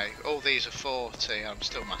 Okay, all these are 40. I'm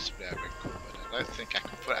still massively over encumbered. I don't think I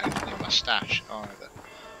can put anything in my stash either.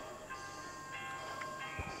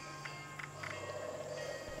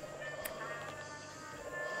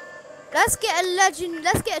 Let's get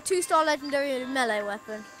a 2-star legendary melee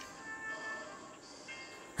weapon.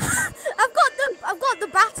 I've got the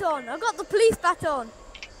baton. I've got the police baton.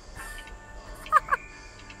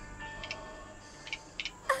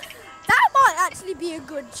 That might actually be a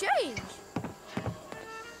good change.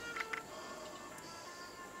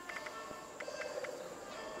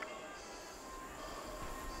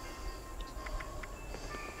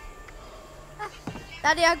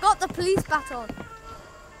 Daddy, I got the police baton.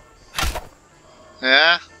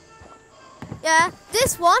 Yeah? Yeah,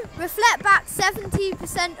 this one reflect back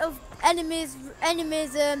 70% of enemies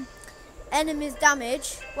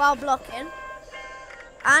damage while blocking,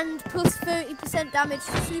 and plus 30% damage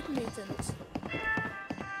to super mutants.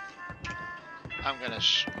 I'm gonna.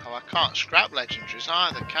 Oh, I can't scrap legendaries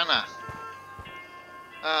either, can I?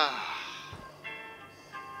 Ah,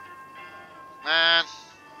 man.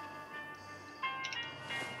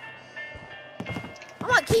 I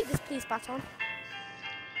might keep this police baton.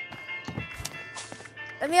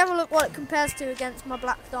 Let me have a look what it compares to against my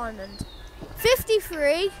Black Diamond.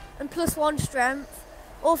 53 and plus 1 strength,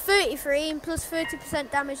 or 33 and plus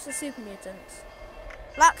 30% damage to super mutants.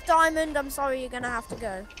 Black Diamond, I'm sorry, you're gonna have to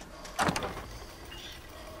go. I've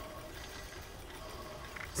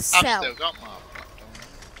Sell. still got my Black Diamond.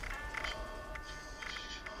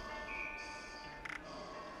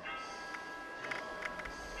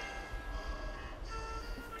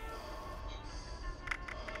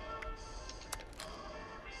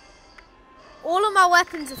 All of my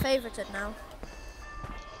weapons are favorited now.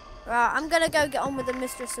 Right, I'm gonna go get on with the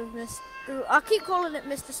Mistress of Mystery. I keep calling it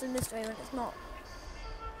Mistress of Mystery when it's not.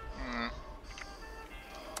 Hmm.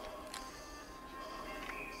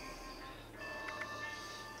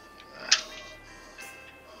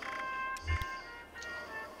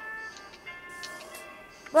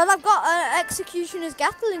 Well, I've got an Executioner's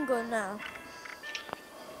Gatling gun now.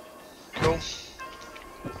 Cool.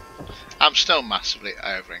 I'm still massively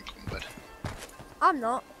over encumbered. I'm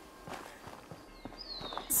not.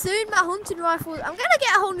 Soon my hunting rifle. I'm gonna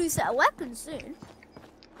get a whole new set of weapons soon.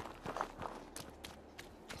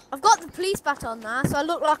 I've got the police baton now, so I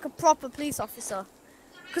look like a proper police officer.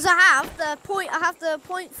 Because I have the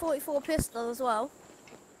 .44 pistol as well.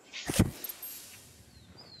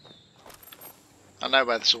 I know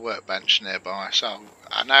where there's a workbench nearby, so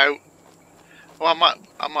I know. Well,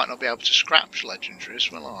 I might not be able to scrap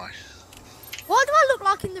legendaries, will I? What do I look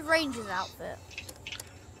like in the Ranger's outfit?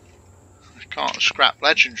 I can't scrap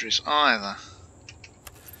legendaries either.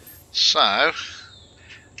 So,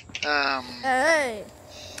 Hey.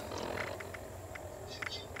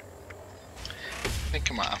 I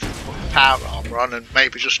think I might have to put power armor on and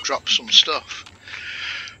maybe just drop some stuff.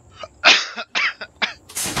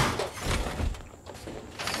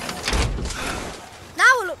 Now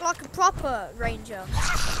I look like a proper Ranger.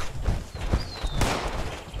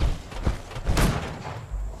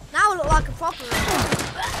 Now I look like a proper Ranger.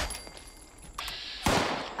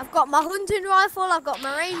 I've got my hunting rifle, I've got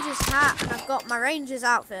my Ranger's hat, and I've got my Ranger's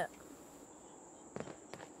outfit.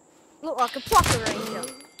 Look like a proper Ranger.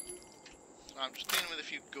 I'm just dealing with a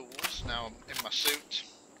few ghouls now. I'm in my suit.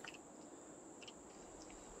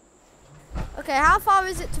 Okay, how far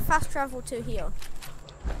is it to fast travel to here?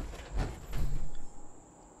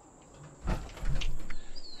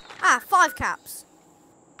 Ah, 5 caps.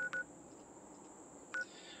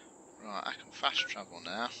 Right, I can fast travel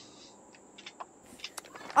now.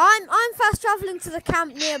 I'm fast traveling to the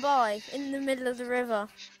camp nearby, in the middle of the river.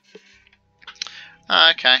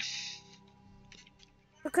 Ah, okay.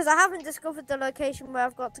 Because I haven't discovered the location where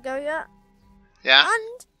I've got to go yet. Yeah.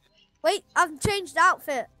 And, wait, I've changed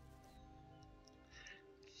outfit.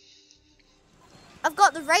 I've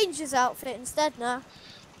got the Ranger's outfit instead now.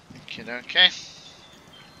 Okay.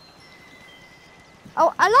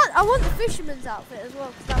 Oh, I want the Fisherman's outfit as well,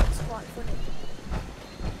 because that looks quite funny.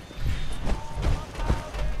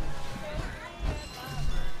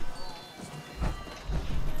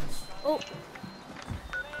 Oh.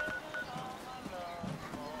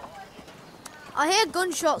 I hear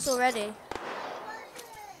gunshots already.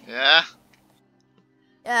 Yeah.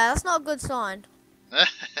 Yeah, that's not a good sign.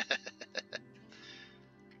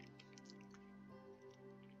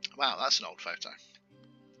 Wow, that's an old photo.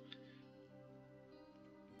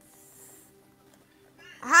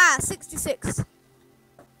 Aha, 66.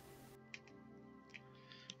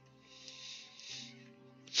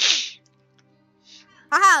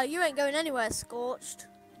 Aha, you ain't going anywhere, Scorched.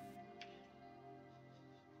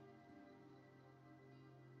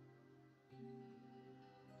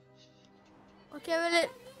 Okay,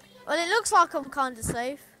 well it looks like I'm kind of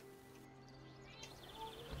safe.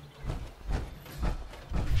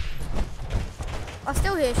 I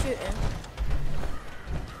still hear shooting.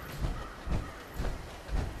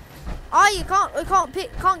 Oh, you can't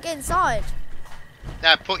get inside.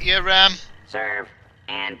 Now put your Serve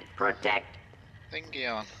and protect.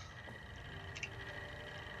 thingy on.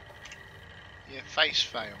 Your face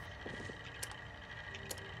fail.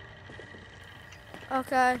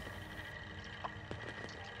 Okay.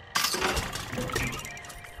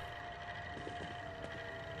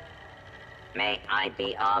 May I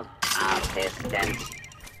be of assistance?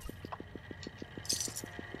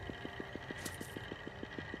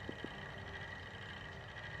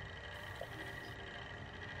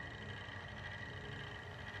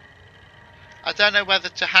 I don't know whether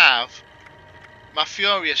to have my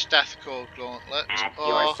Furious Deathcore Gauntlet At or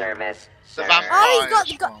your service, the sir. vampire. Oh,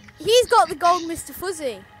 one. he's got the gold Mr.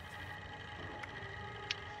 Fuzzy.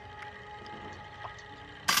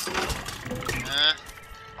 Yeah.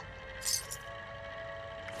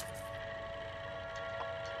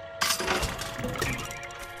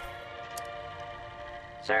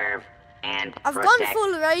 Serve and I've protect. gone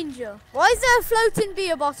full Ranger. Why is there a floating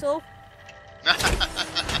beer bottle?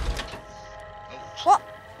 What?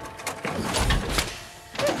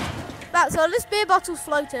 That's all. This beer bottle's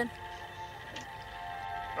floating.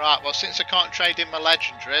 Right, well since I can't trade in my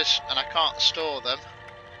legendaries and I can't store them,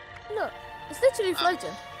 Look, it's literally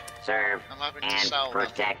floating. Serve I'm having to and sell them.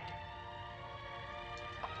 protect.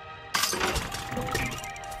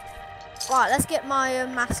 Right, let's get my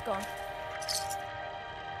mask on.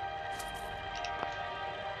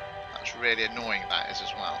 That's really annoying, that is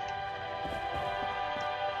as well.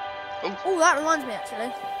 Oh, that reminds me actually.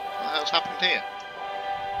 What the hell's happened here?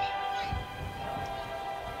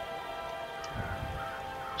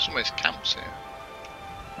 Somebody's camps here.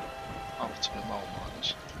 Overton and mole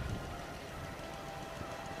miners.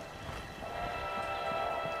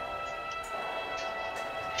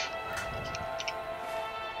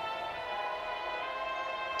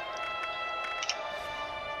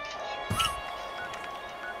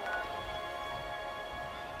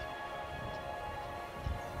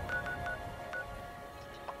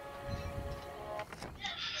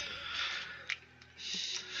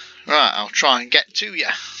 Right, I'll try and get to you.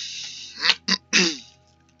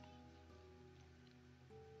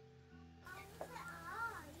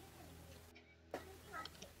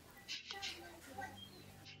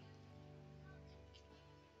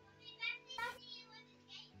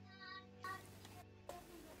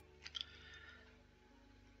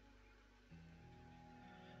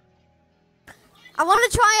 I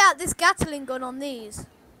want to try out this Gatling gun on these.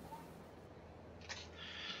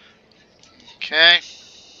 Okay.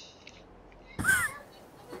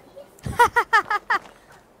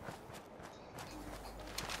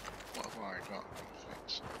 What have I got?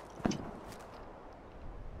 Fix.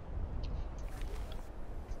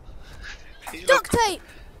 You Duct look, tape!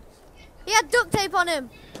 He had duct tape on him.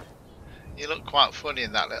 you look quite funny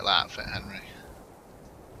in that little outfit, Henry.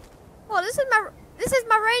 Well, this is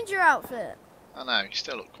my ranger outfit. I know, you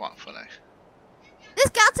still look quite funny. This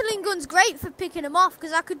Gatling gun's great for picking them off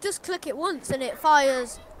because I could just click it once and it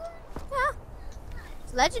fires. Yeah,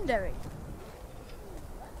 it's legendary.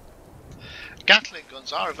 Gatling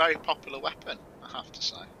guns are a very popular weapon, I have to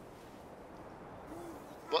say.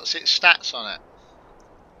 What's its stats on it?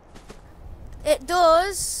 It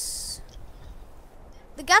does.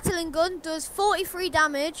 The Gatling gun does 43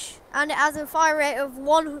 damage and it has a fire rate of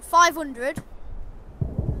 500.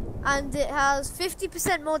 And it has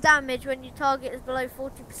 50% more damage when your target is below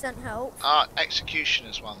 40% health. Ah,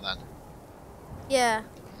 Executioner's one then. Yeah.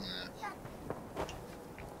 Yeah.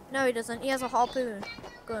 No, he doesn't. He has a harpoon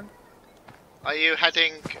gun. Are you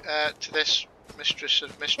heading to this Mistress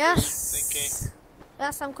of Mysteries thingy? Yes.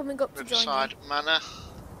 Yes, I'm coming up to join you. Riverside Manor.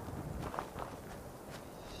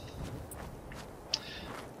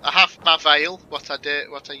 I have my veil, what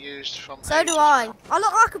I used from. So do ages I. ago. I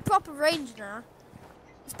look like a proper ranger now.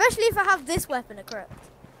 Especially if I have this weapon equipped.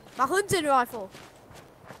 My hunting rifle.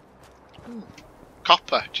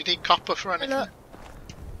 Copper. Do you need copper for anything? Look.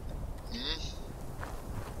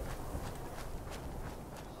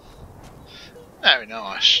 Very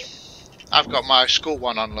nice. I've got my school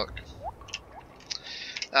one on, look.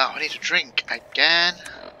 Oh, I need a drink again.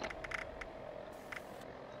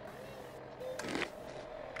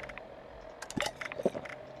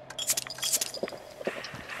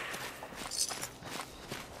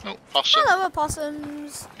 Oh, possum. Hello,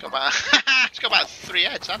 opossums. Got about it's got about 3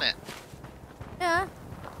 heads, hasn't it? Yeah.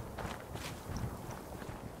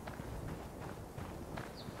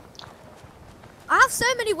 I have so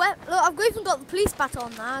many weapons. Look, I've even got the police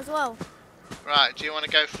baton now as well. Right, do you want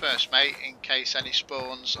to go first, mate, in case any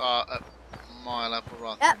spawns are at my level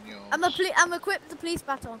rather Yep. than yours? I'm equipped with the police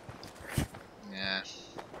baton. Yeah.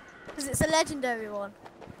 Because it's a legendary one.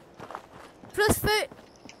 Plus foot.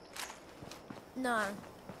 No.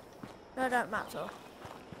 No, don't matter.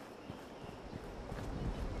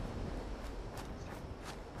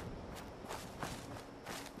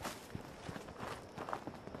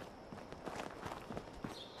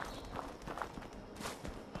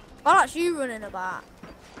 Why aren't you running about?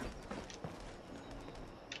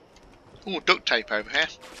 Oh, duct tape over here.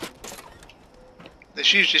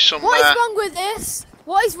 There's usually some. What is wrong with this?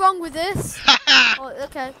 What is wrong with this? Oh,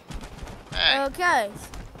 okay. Hey, Okay.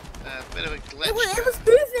 a bit of a glitch. It was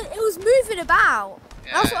moving. It was moving about.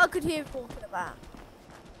 Yeah. That's what I could hear talking about.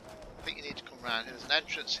 I think you need to come round. There's an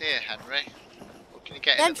entrance here, Henry. Or can you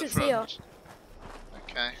get The in at the entrance front?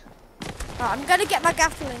 Okay. Right, I'm gonna get my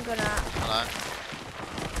Gatling gun out. Hello.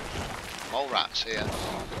 Mole rats here.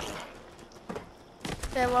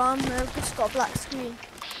 Okay, well I've just got a black screen.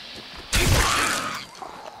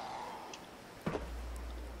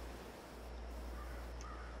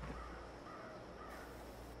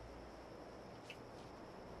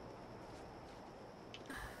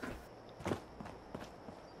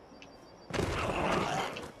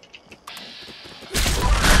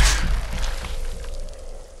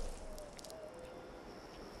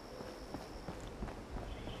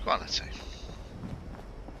 Go on, let's see.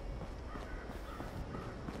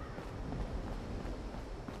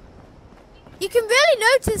 You can really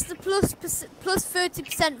notice the plus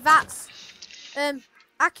 30% VATS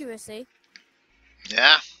accuracy.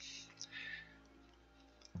 Yeah.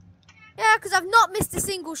 Yeah, because I've not missed a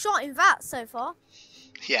single shot in that so far.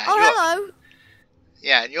 Yeah. Oh, hello.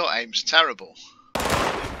 Yeah, and your aim's terrible.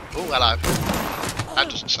 Oh, hello. That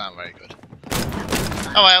doesn't sound very good.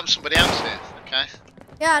 Oh, I helped somebody else here. Okay.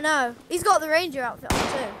 Yeah, I know. He's got the ranger outfit on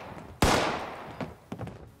too.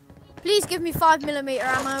 Please give me 5mm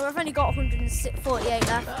ammo. I've only got 148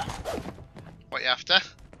 left. What you after?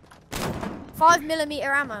 5mm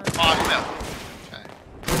ammo. 5 mil. Okay.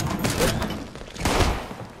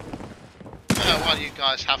 While you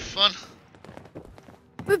guys have fun.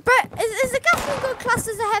 But Brett, is the Gatling gun classed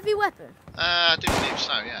as a heavy weapon? I do believe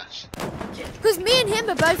so, yes. Because me and him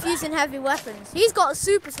are both using heavy weapons. He's got a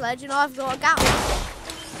super sledge and I've got a Gatling.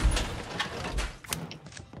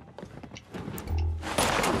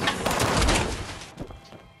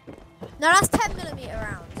 No, that's 10mm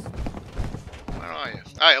rounds. Where are you?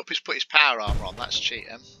 Oh, he'll just put his power armor on. That's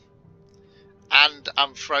cheating. And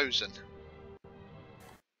I'm frozen.